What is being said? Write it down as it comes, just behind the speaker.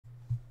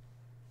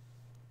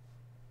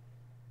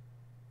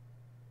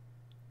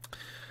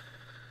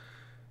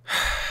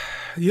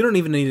You don't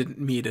even need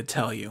me to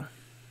tell you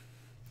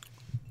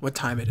what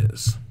time it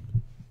is.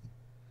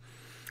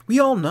 We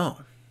all know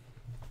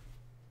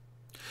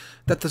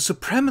that the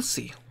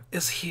supremacy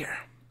is here.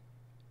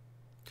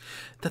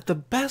 That the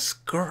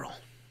best girl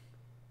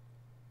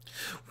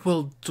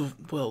will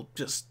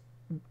just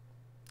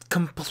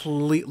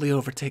completely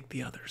overtake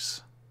the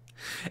others.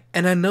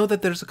 And I know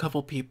that there's a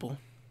couple people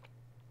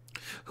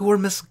who are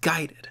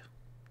misguided,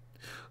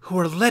 who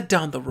are led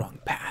down the wrong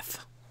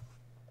path.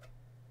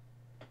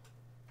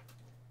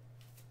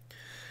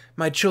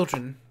 My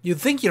children, you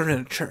think you're in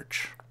a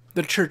church,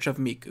 the Church of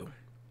Miku.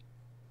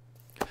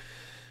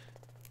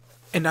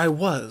 And I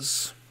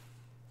was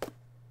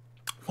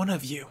one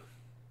of you.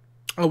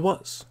 I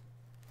was.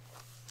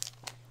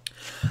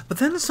 But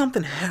then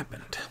something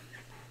happened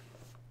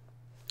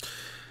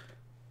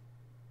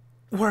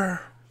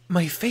where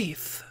my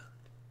faith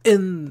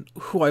in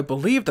who I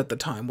believed at the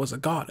time was a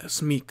goddess,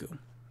 Miku,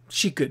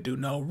 she could do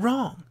no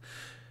wrong.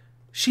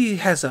 She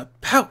has a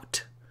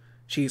pout.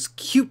 She's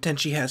cute and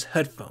she has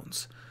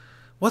headphones.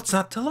 What's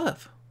not to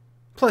love?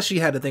 Plus she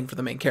had a thing for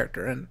the main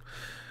character, and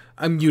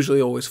I'm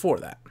usually always for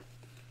that.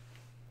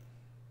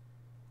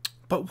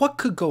 But what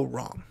could go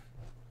wrong?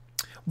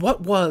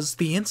 What was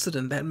the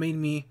incident that made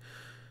me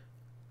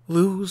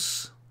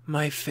lose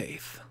my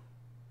faith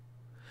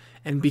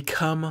and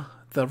become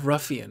the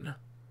ruffian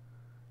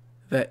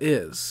that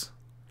is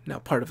now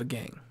part of a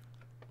gang?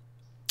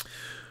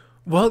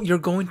 Well, you're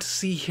going to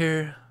see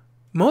here,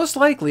 most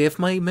likely, if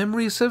my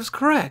memory serves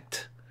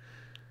correct,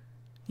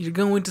 you're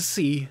going to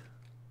see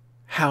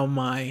how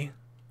my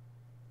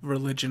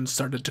religion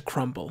started to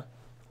crumble.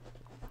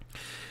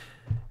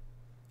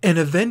 And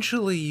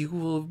eventually you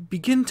will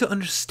begin to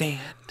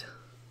understand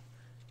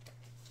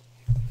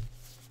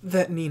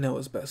that NINO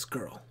is best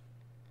girl.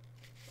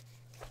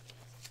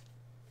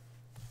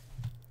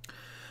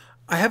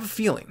 I have a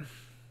feeling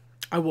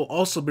I will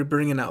also be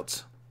bringing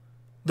out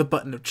the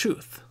button of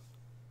truth.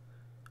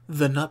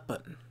 The nut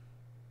button.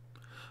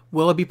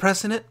 Will I be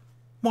pressing it?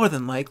 More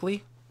than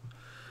likely.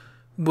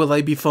 Will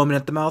I be foaming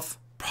at the mouth?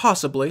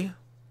 Possibly.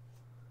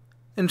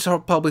 And so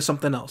probably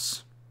something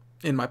else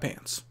in my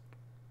pants.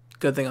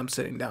 Good thing I'm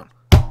sitting down.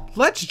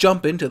 Let's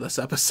jump into this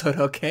episode,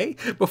 okay?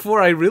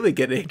 Before I really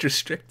get age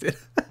restricted.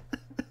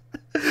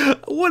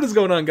 What is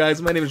going on,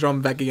 guys? My name is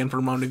Ramen, back again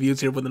from Ramen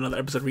Reviews, here with another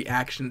episode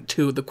reaction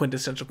to the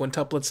Quintessential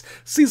Quintuplets,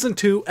 Season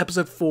 2,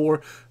 Episode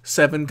 4,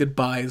 7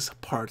 Goodbyes,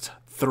 Part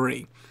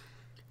 3.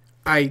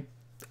 I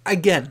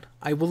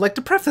would like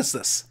to preface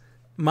this.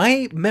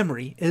 My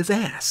memory is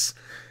ass.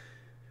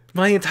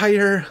 My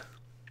entire...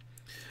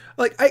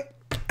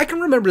 I can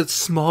remember the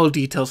small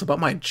details about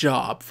my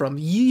job from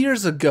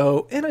years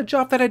ago, and a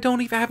job that I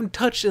haven't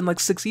touched in like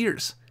 6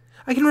 years.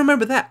 I can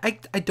remember that.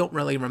 I don't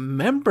really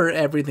remember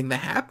everything that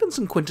happens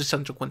in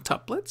Quintessential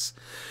Quintuplets.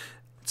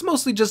 It's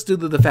mostly just due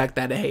to the fact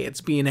that, hey,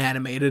 it's being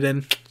animated,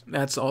 and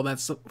that's all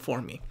that's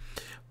for me.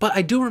 But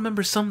I do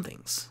remember some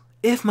things.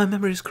 If my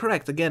memory is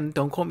correct. Again,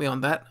 don't quote me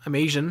on that. I'm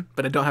Asian,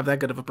 but I don't have that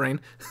good of a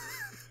brain.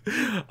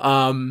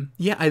 Yeah,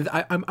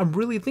 I'm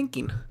really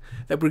thinking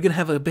that we're gonna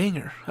have a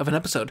banger of an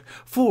episode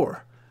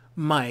for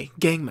my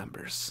gang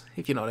members,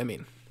 if you know what I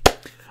mean.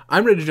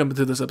 I'm ready to jump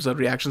into this episode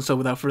reaction, so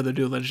without further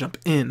ado, let's jump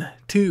in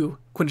to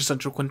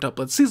Quintessential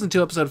Quintuplets, Season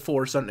 2, Episode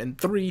 4, starting in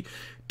 3,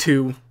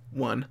 2,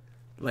 1.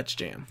 Let's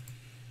jam.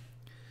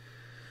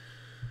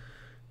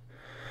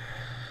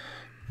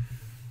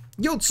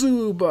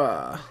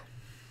 Yotsubra.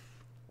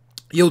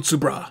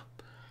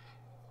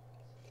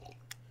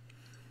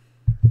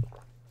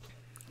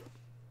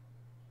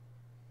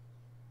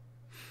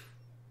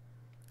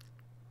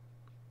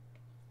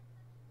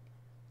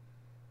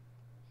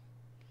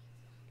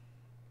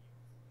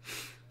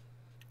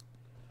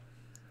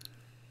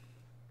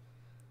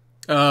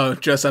 Oh,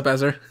 dress up as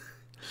her.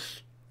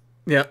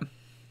 Yep.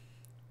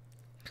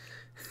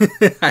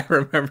 I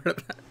remember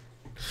that.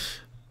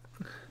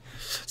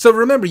 So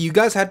remember, you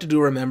guys had to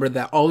remember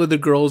that all of the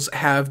girls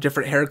have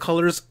different hair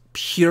colors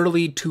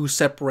purely to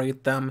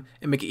separate them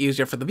and make it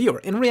easier for the viewer.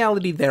 In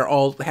reality, they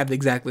all have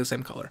exactly the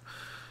same color.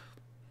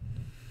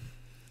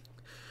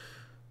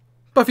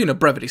 But for,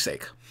 brevity's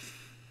sake.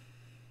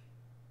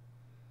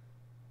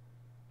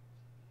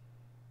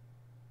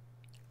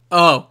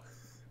 Oh.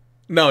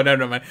 No,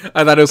 never mind.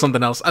 I thought it was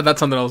something else. I thought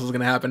something else was going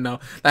to happen. No,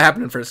 that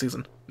happened in first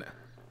season. No.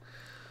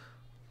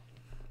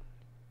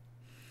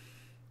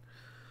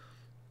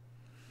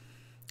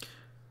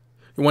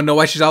 You want to know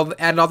why she's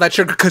adding all that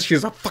sugar? Because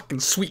she's a fucking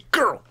sweet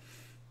girl.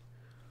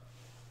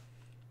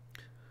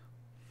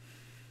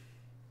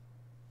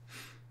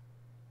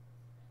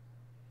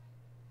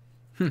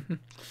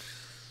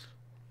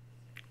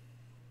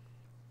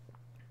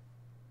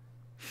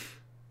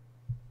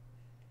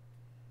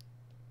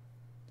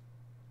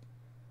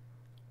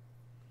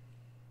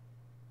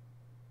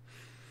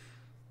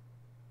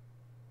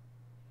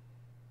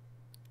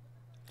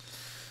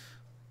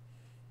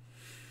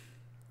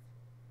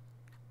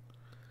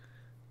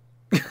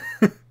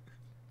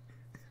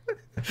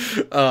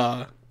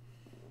 uh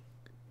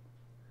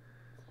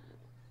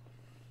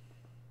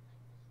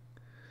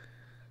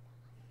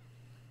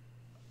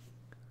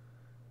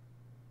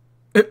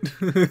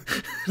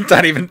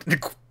Not even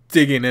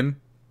digging in.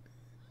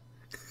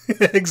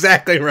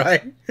 Exactly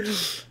right.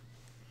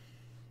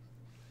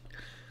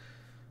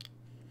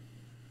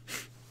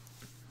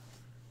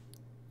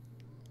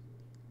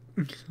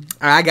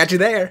 I got you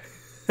there.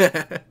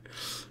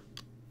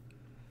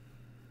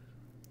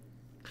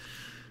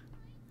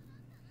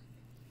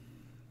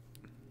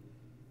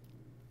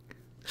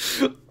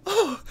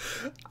 Oh,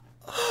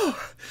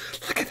 oh,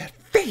 look at that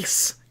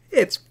face.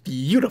 It's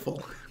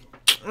beautiful.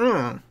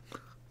 Mm.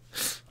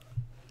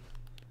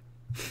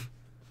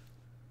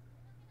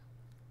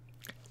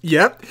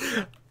 Yep.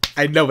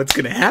 I know what's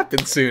going to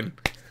happen soon.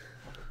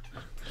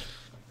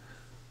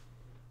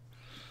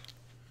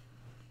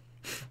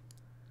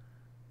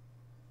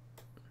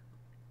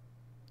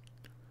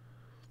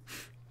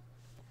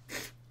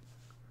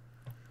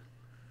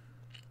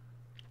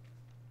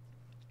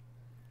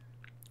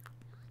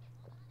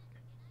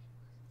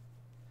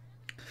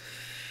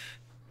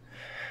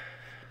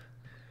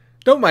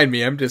 Don't mind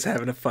me. I'm just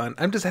having a fun.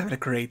 I'm just having a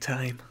great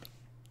time.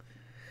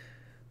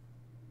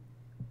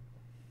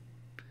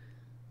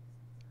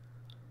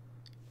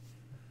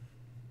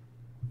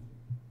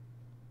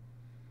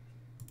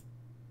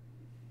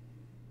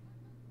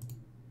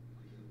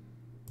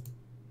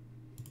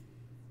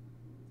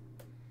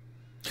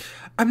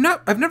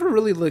 I've never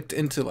really looked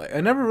into I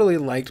never really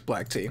liked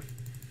black tea.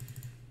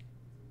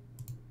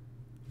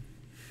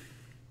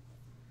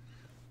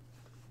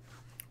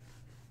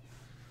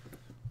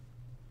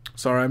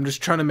 Sorry, I'm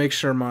just trying to make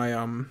sure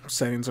my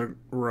settings are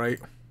right.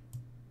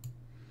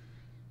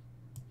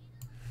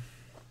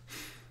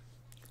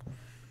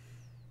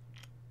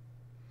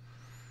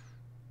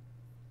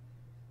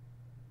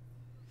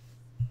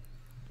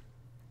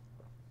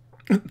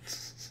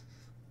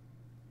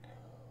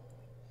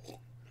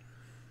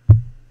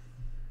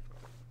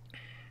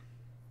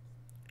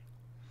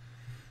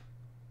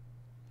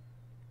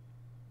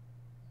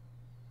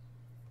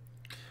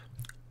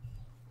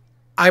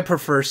 I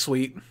prefer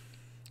sweet.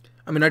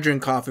 I mean, I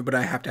drink coffee, but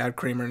I have to add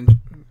creamer and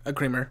a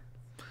creamer.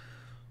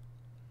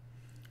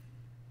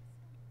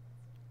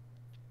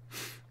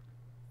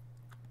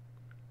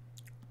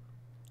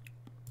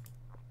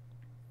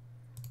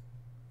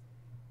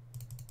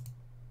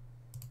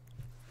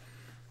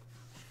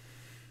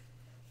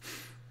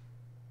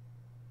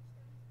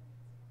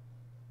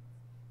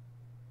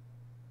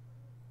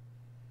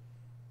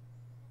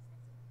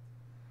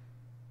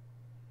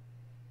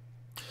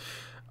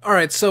 All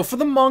right, so for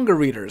the manga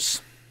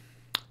readers,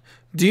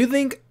 do you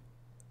think,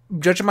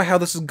 judging by how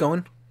this is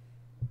going,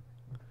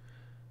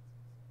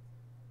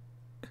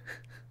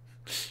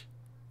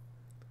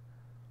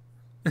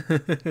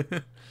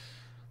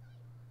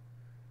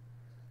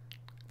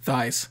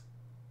 thighs,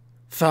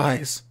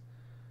 thighs.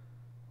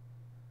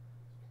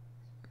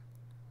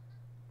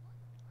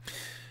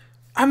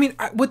 I mean,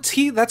 with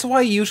tea, that's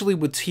why usually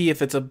with tea,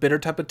 if it's a bitter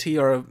type of tea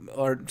or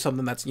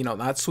something that's, you know,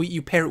 not sweet,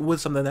 you pair it with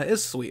something that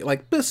is sweet,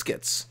 like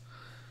biscuits.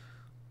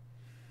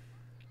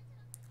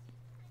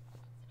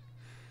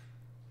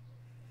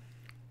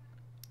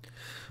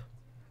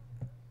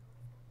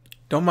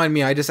 Don't mind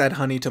me, I just add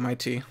honey to my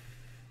tea.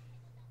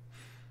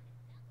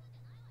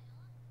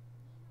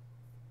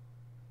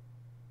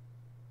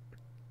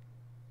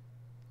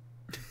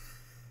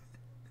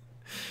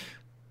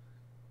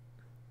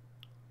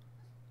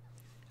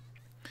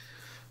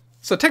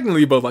 So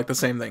technically you both like the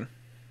same thing.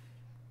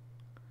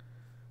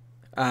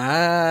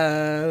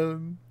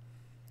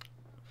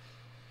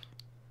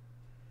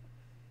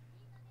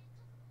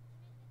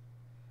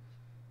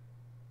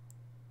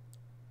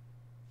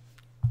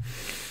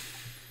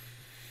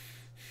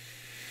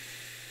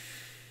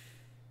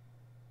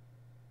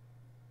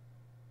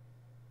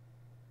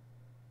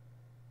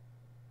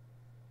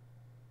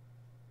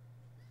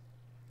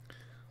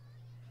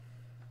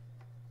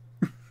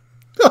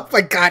 Oh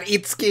my god,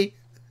 Itsuki.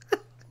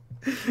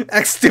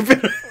 Act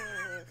stupid.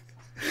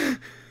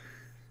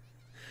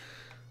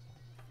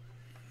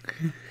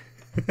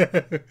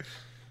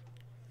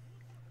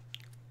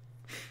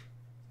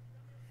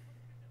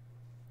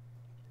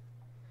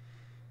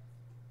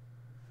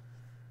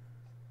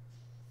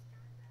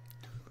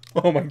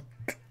 Oh my.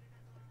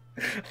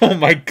 Oh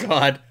my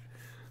god.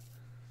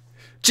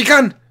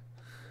 Chikan!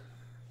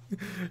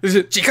 Is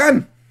it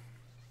Chikan?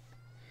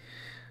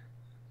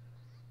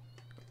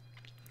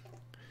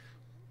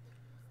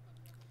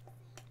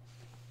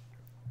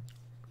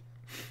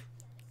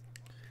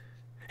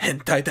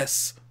 Hentai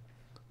desu.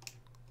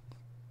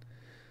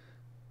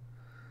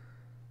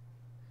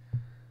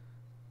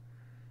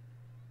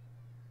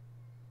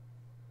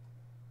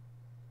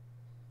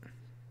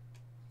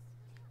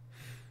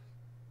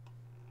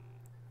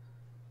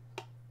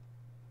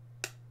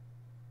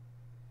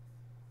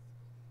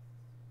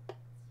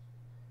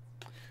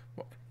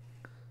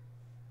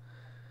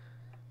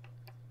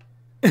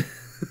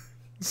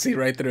 See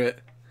right through it.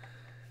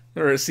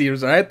 Or it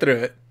sees right through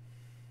it.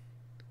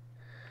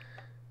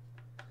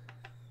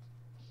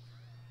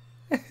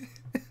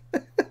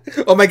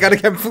 Oh my god, I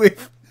can't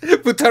believe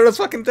Butaro's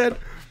fucking dead.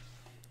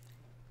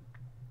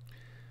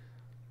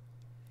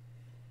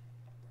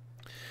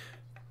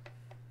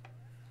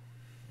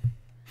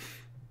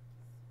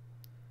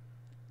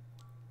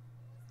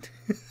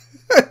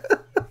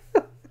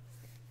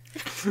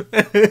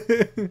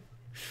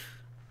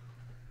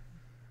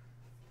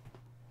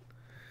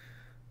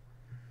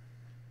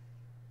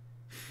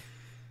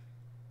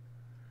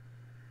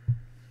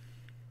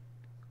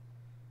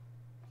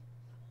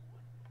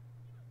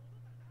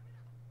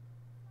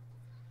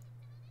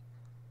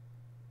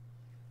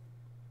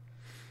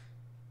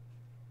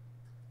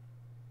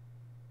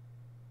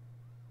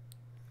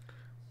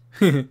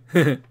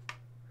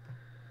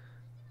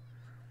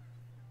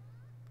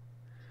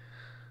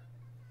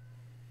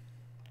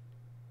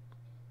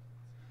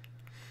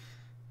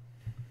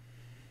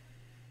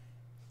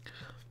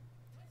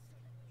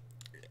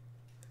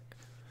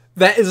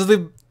 That is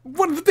the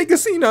one of the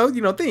biggest,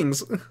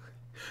 things.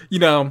 You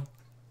know,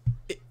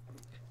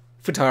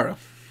 Futaro.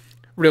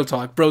 Real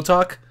talk, bro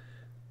talk.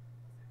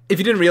 If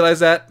you didn't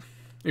realize that,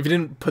 if you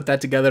didn't put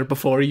that together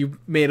before you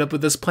made up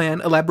with this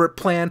plan, elaborate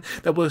plan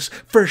that was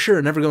for sure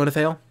never going to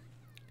fail,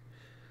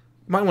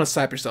 you might want to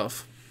slap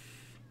yourself.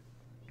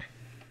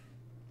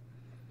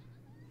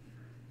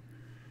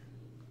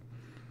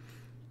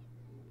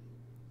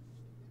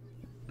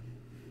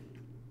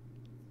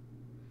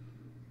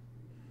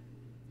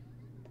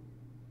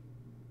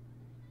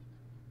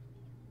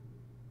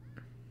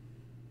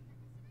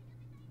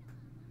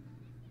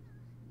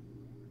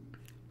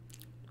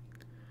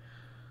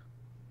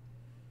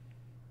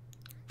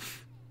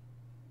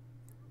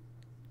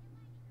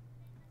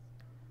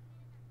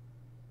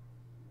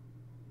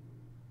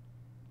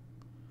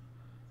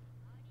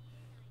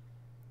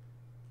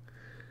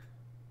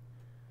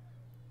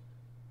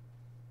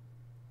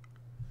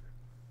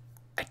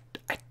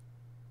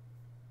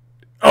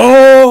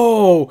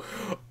 Oh!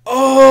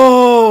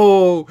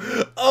 Oh!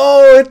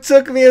 Oh, it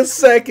took me a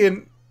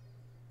second.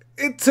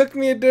 It took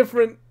me a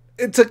second.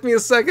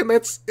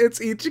 It's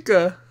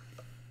Ichika.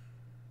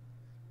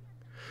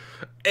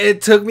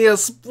 It took me a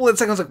split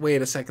second. I was like,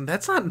 wait a second.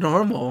 That's not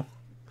normal.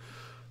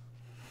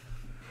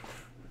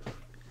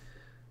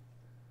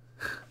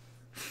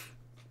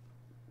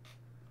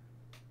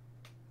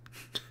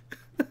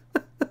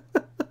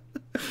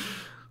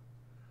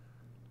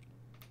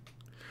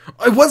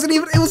 It wasn't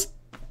even, it was...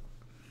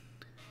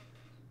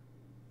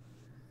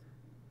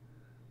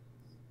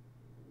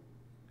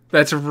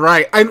 That's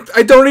right. I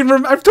don't even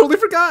remember. I've totally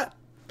forgot.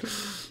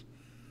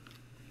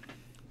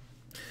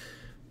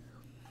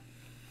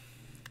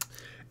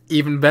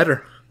 Even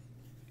better.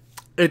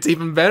 It's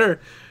even better.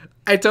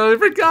 I totally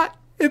forgot.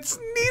 It's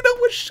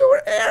NINO with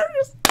short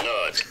hairs.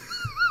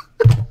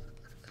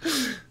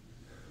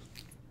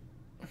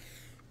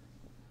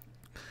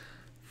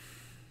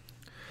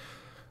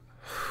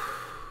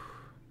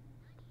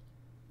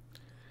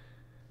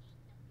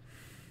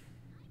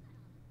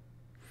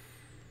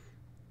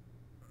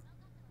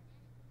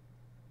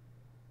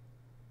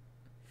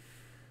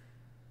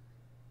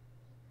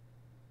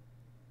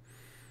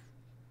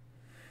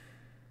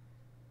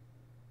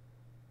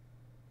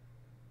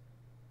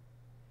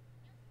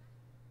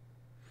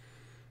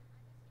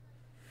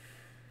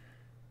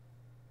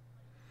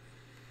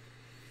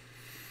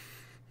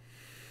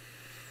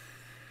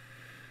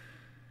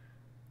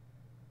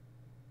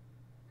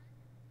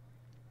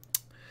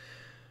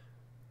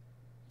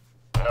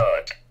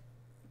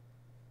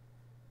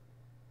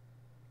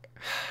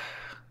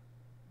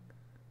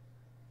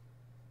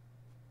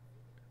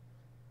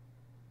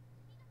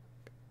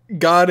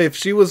 God, if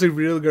she was a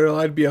real girl,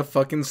 I'd be a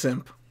fucking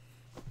simp.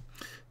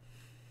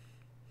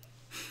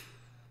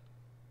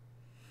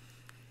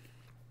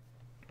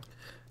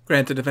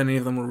 Granted, if any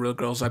of them were real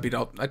girls,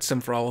 I'd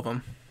simp for all of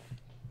them.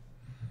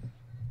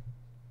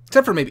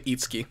 Except for maybe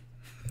Itsuki.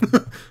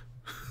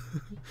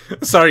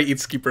 Sorry,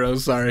 Itsuki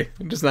bros, sorry.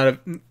 I'm just not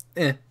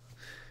a...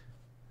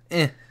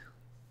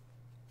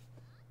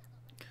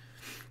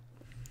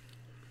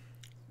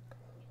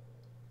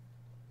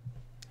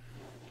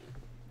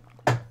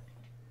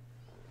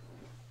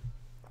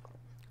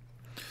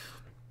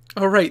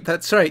 Oh, right,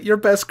 that's right. Your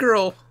best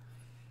girl.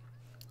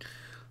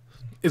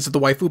 Is it the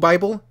waifu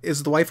Bible?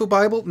 Is it the waifu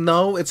Bible?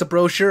 No, it's a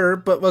brochure,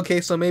 but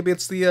okay, so maybe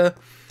it's the,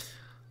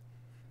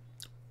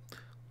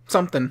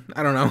 something.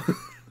 I don't know.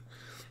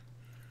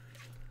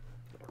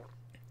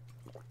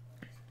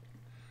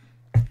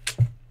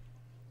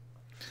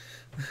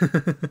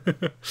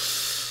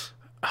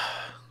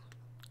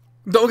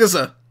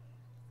 Dogasa.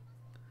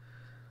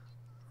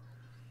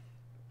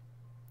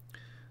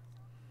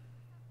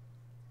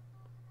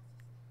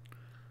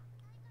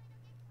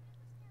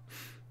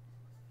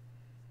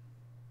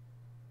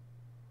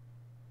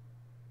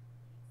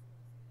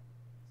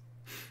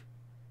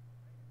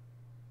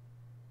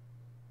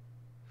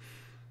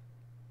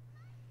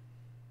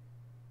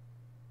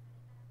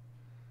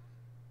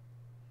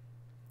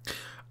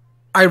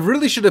 I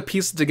really should have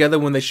pieced it together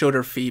when they showed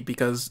her feet,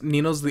 because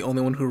Nino's the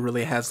only one who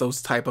really has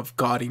those type of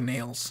gaudy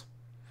nails.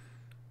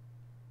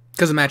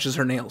 Because it matches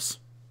her nails.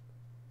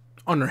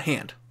 On her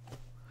hand.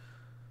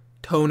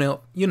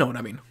 Toenail, you know what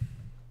I mean.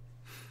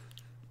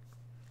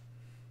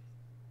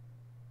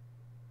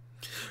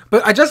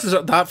 But I just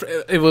thought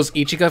it was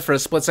Ichika for a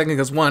split second,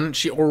 because one,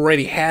 she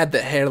already had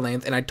the hair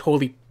length, and I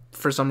totally,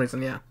 for some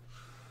reason, yeah.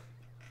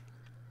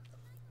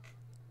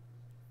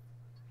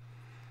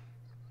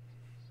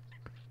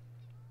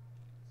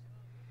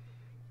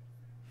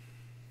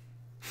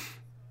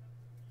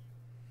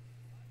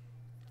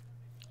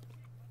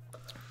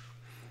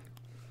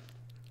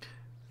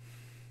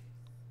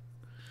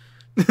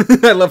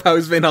 I love how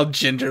he's being all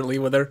gingerly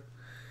with her.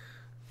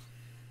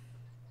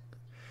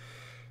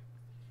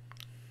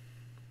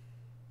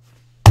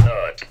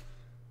 Not.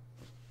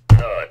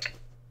 Not.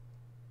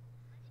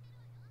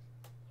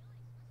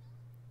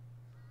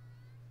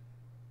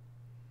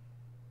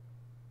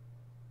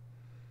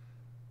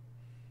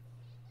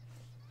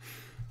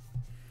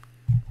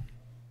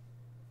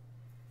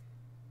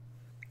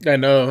 I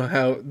know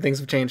how things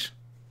have changed.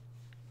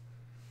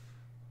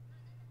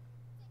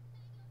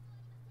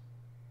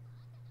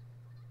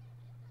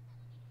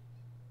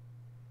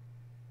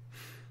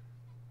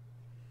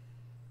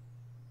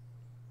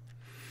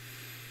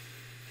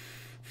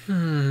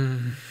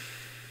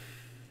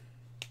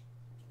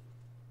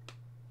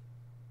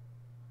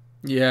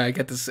 Yeah, I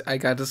got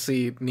to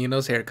see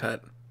Nino's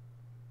haircut.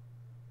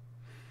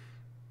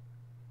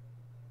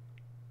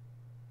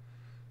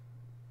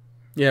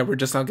 Yeah, we're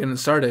just not getting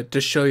started to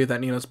show you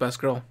that Nino's best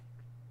girl.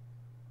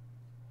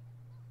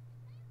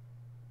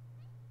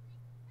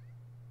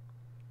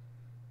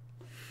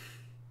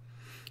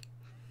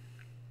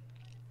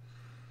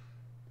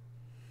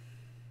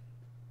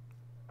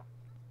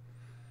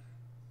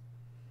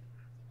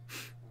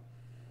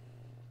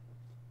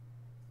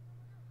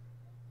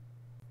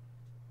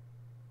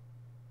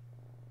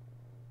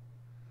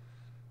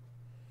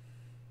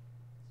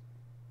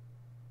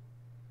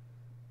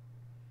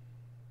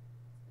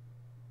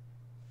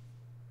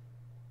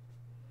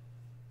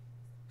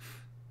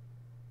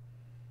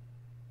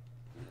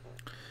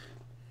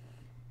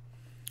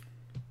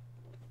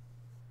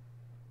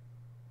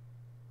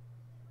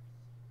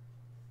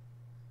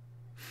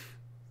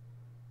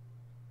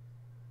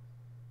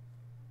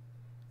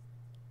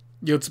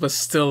 Yotsuba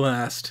still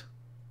last.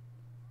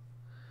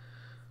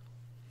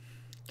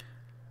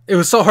 It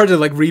was so hard to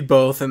like read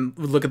both and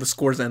look at the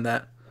scores and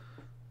that.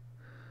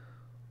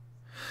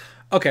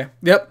 Okay,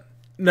 yep.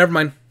 Never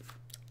mind.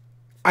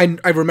 I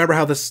remember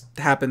how this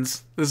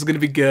happens. This is gonna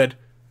be good.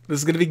 This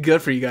is gonna be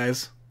good for you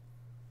guys.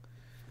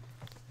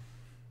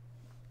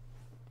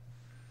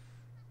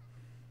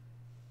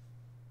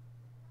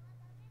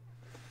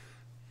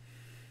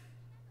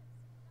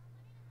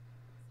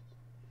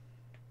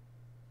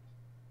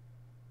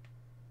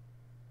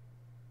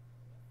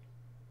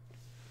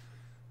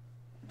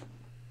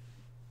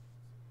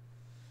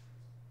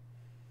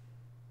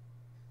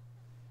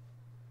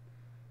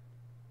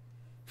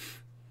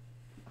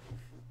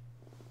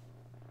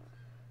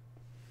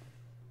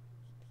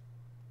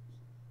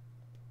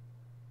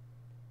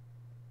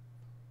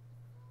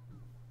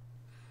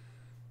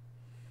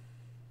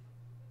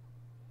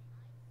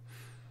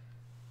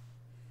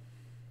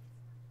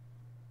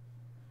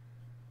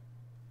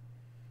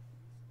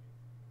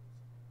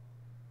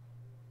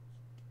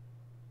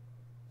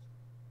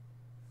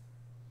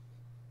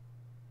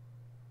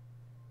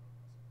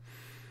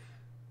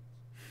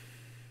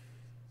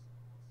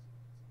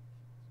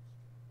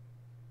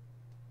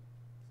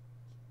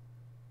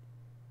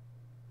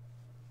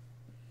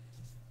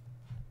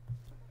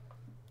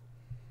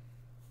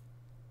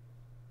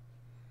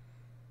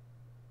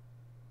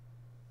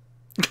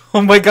 Oh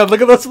my god, look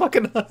at those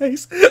fucking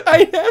eyes.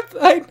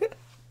 I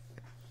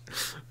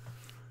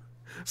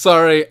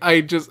Sorry,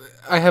 I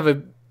have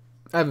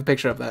a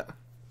picture of that.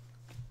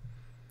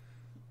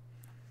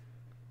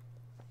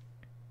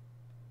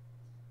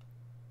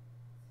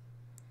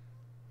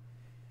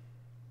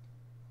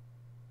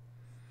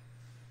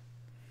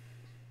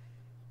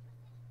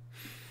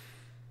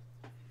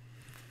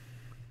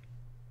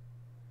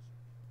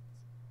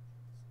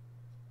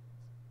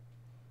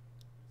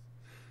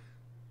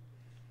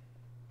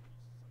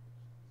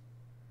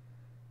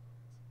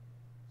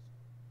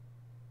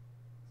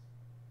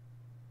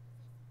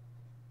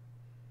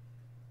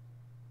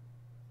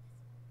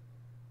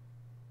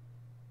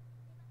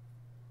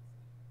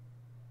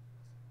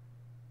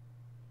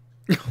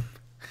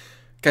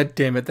 God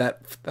damn it,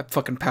 that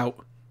fucking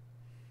pout.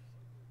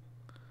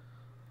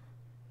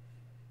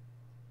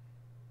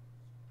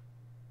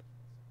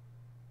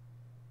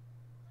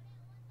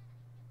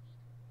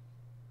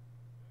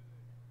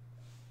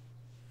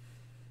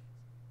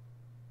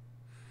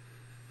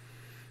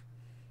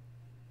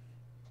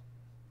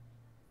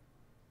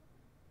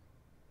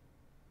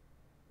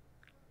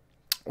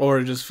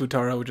 Or just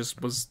Futaro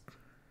just was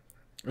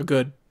a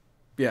good,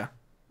 yeah.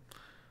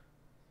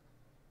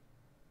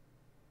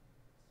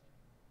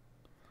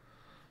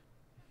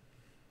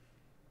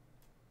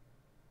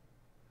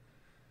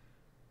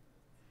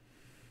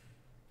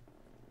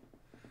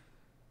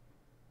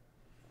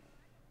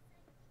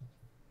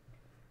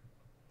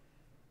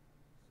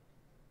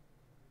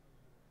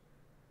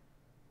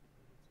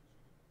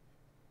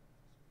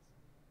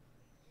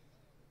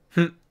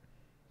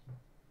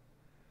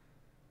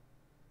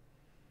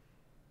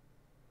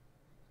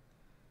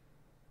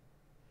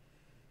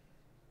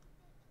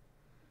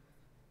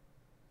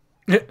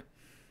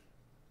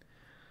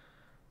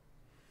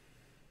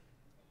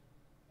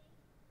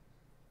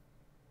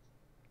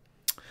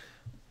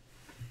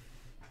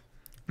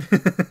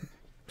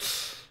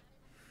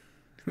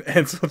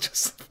 And so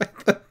just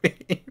like the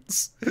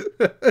memes.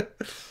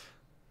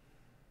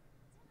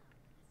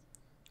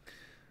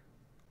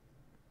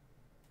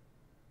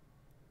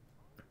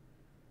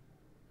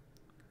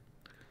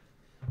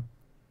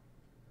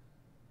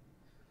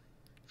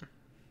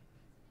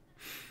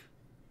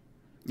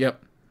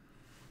 Yep.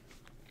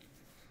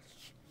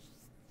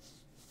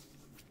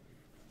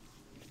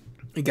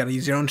 You gotta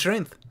use your own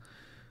strength.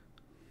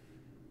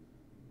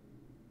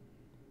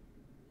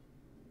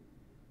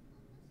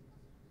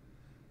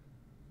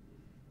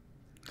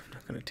 I'm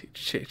not gonna teach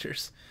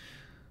chasers.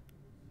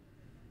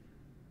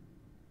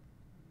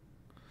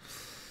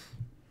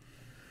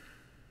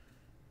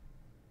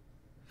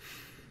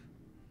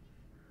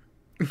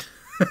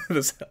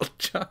 This hell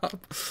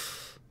job.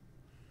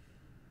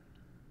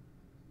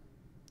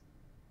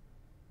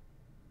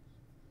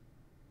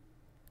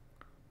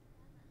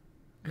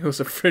 It was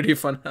a pretty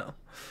fun hell.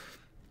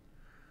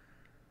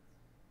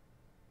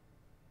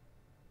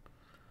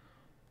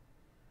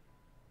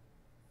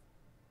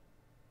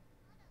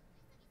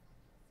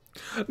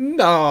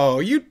 No,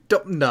 you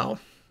don't. No.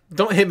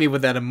 Don't hit me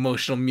with that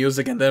emotional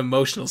music and the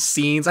emotional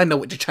scenes. I know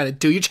what you're trying to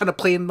do. You're trying to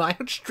play in my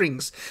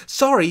heartstrings.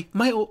 Sorry,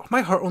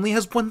 my heart only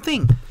has one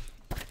thing.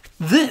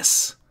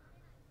 This.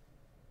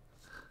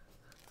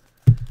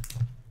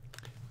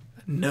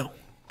 No.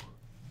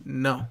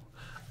 No.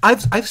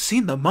 I've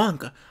seen the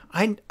manga.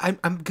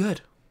 I'm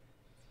good.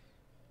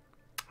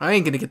 I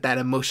ain't gonna get that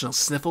emotional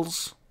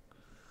sniffles.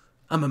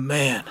 I'm a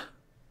man.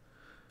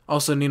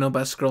 Also, NINO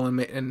by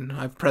scrolling, and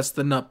I've pressed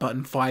the nut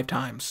button 5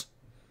 times.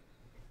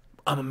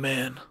 I'm a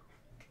man.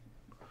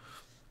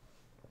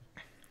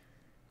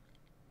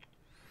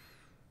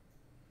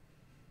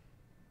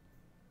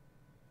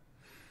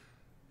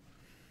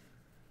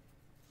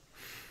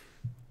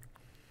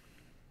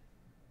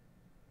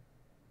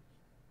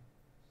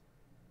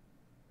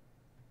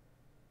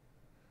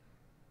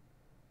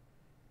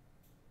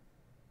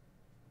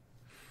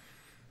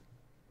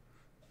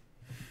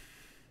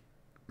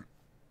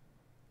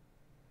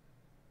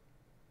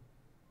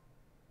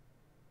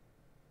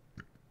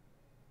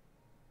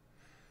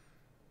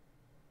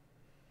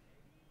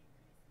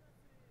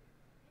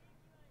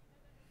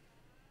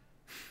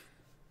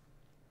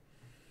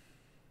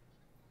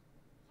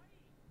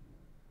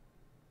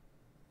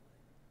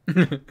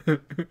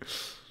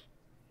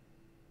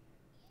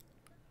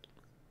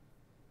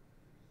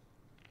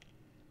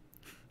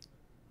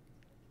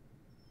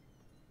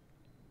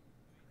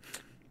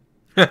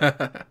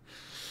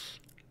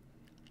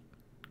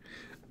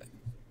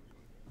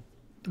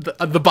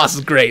 The boss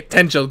is great.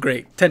 Tencho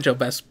great. Tencho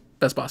best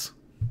boss.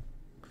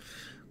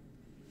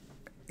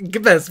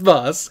 Best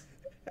boss.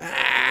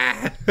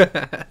 Ah.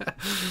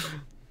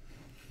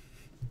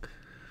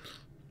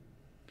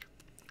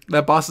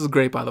 That boss is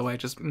great, by the way.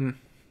 Just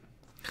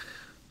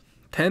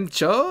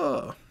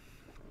Tencho.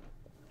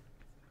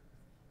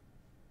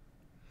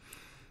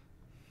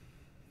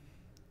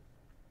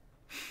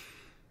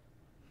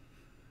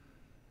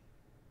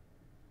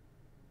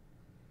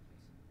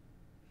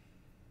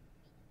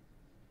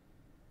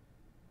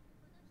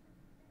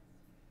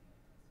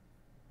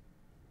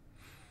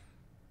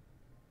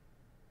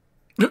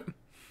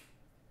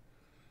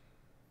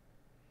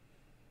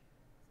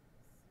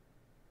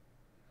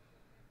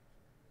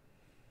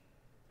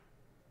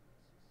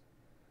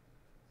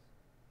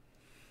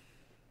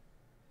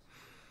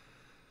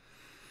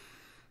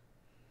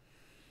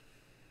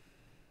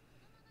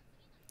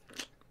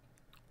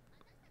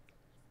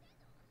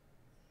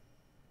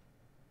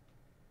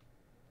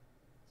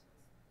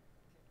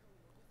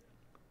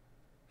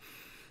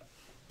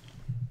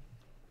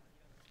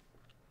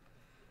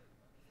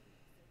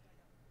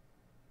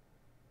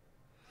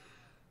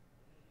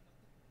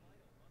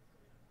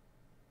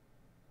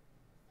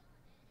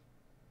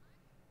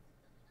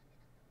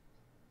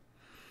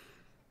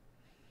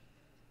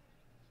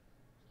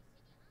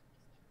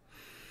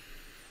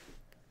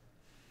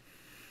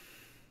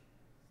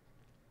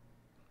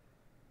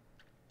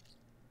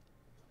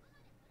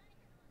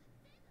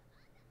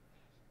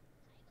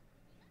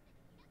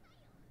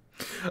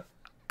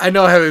 I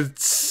know I have a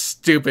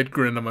stupid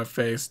grin on my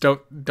face.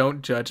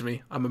 Don't judge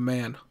me. I'm a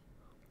man.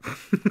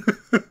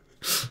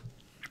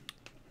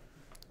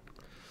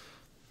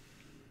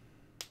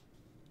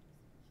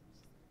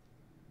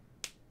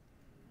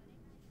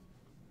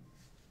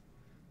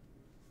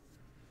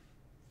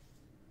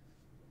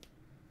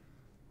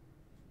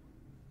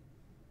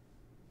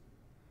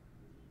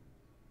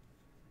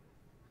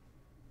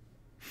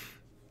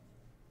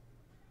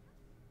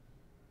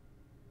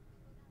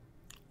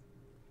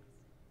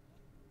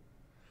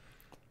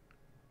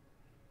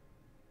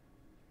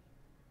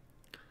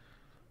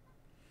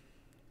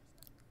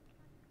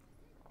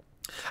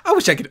 I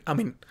wish I could. I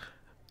mean,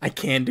 I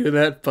can do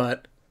that,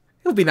 but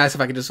it would be nice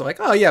if I could just like,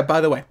 oh yeah,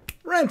 by the way,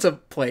 rent a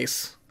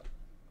place.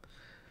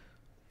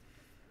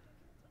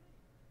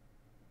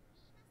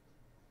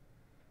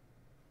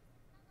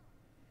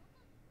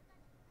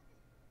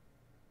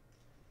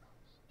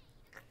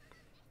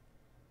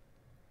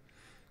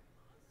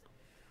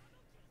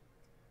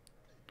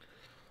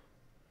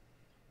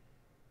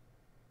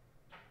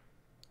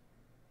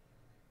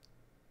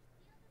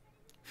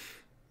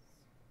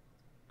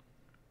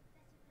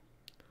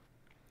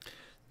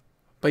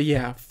 But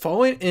yeah,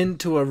 falling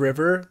into a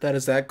river that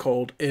is that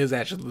cold is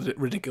actually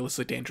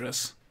ridiculously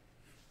dangerous.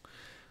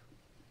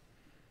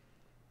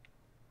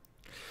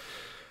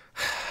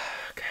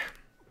 Okay.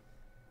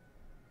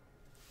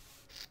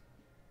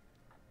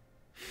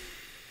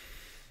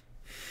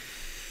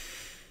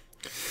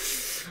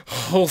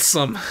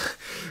 Wholesome.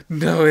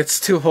 No, it's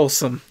too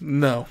wholesome.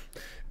 No.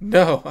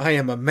 No, I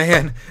am a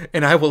man,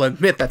 and I will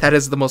admit that that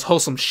is the most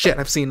wholesome shit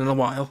I've seen in a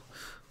while.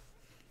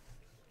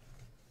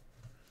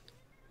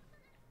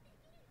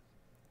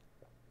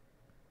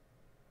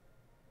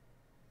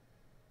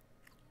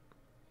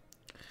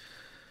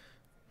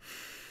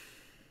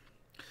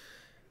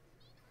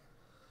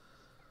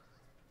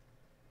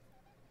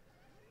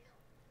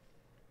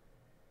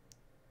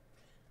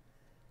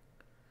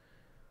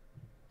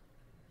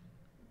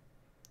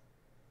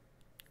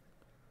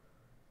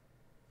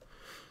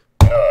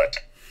 Nut.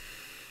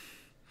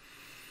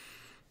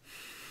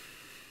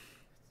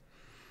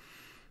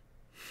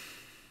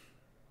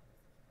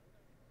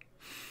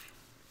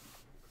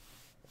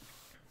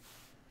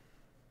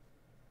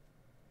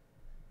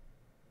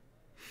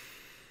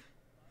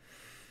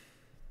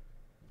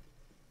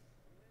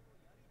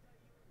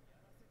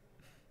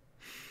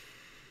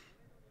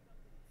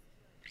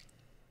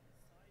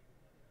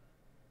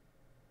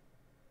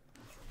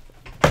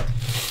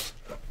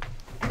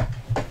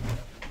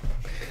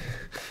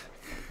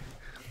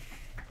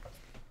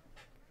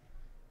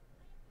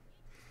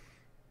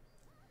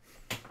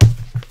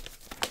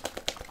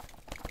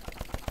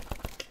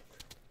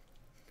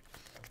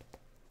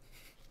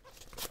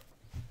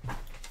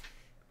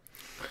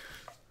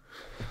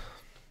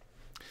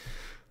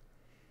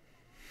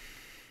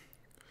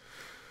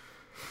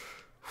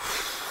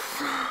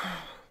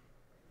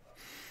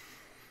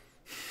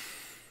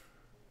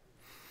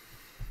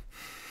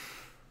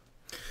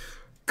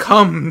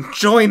 Come,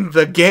 join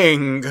the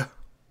gang!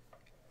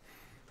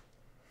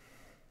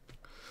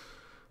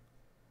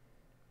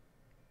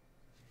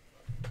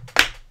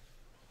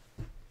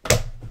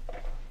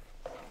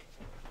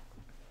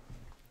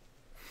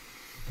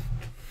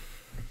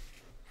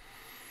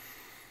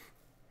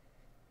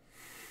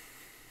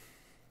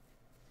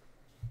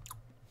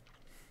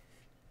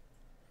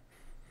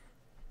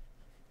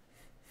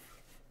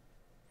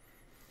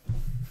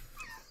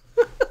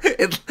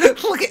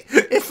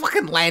 It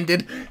fucking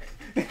landed.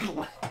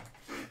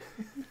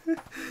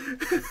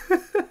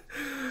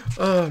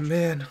 Oh,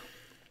 man.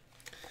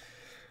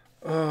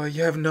 Oh,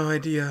 you have no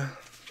idea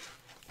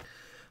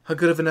how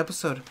good of an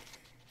episode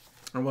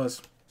it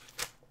was.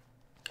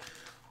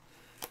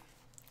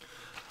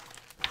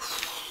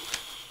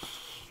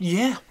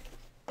 Yeah.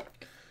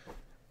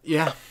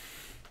 Yeah.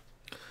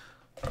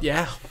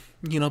 Yeah.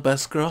 You know,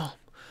 best girl.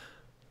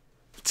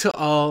 To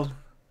all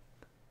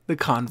the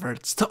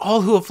converts, to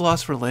all who have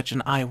lost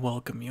religion, I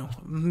welcome you.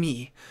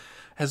 Me,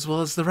 as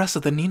well as the rest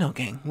of the NINO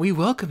gang, we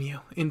welcome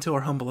you into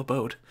our humble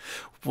abode.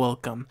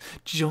 Welcome.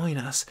 Join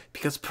us,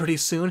 because pretty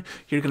soon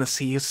you're going to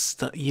see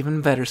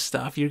even better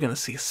stuff. You're going to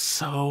see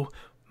so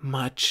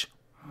much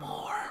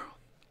more.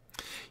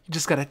 You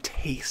just got a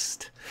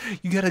taste.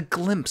 You got a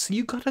glimpse.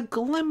 You got a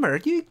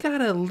glimmer. You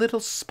got a little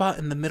spot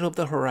in the middle of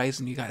the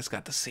horizon you guys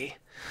got to see.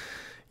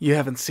 You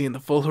haven't seen the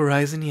full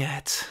horizon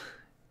yet.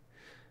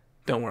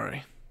 Don't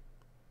worry.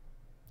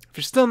 If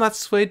you're still not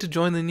swayed to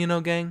join the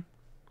NINO gang,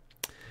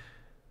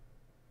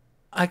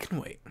 I can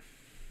wait.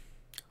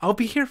 I'll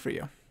be here for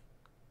you.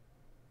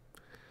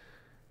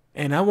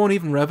 And I won't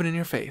even rub it in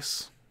your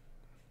face.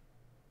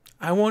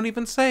 I won't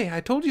even say,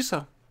 I told you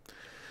so.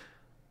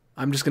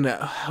 I'm just going to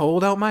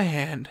hold out my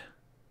hand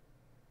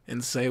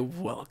and say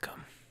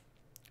welcome.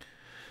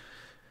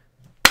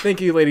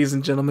 Thank you, ladies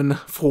and gentlemen,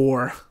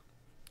 for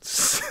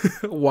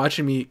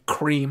watching me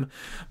cream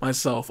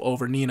myself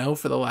over NINO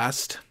for the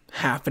last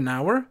half an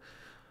hour.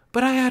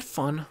 But I had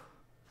fun.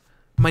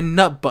 My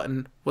nut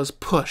button was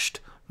pushed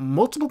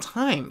multiple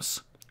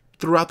times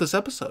throughout this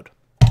episode.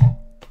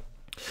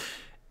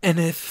 And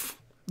if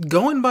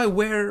going by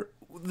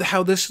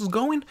how this is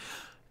going,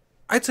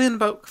 I'd say in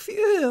about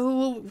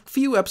a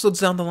few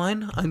episodes down the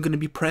line, I'm going to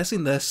be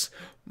pressing this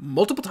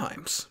multiple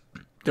times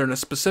during a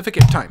specific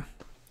time.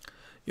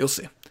 You'll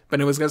see. But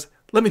anyways, guys,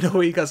 let me know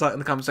what you guys thought in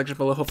the comment section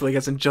below. Hopefully you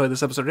guys enjoyed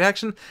this episode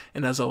reaction.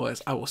 And as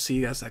always, I will see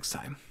you guys next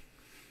time.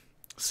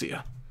 See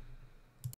ya.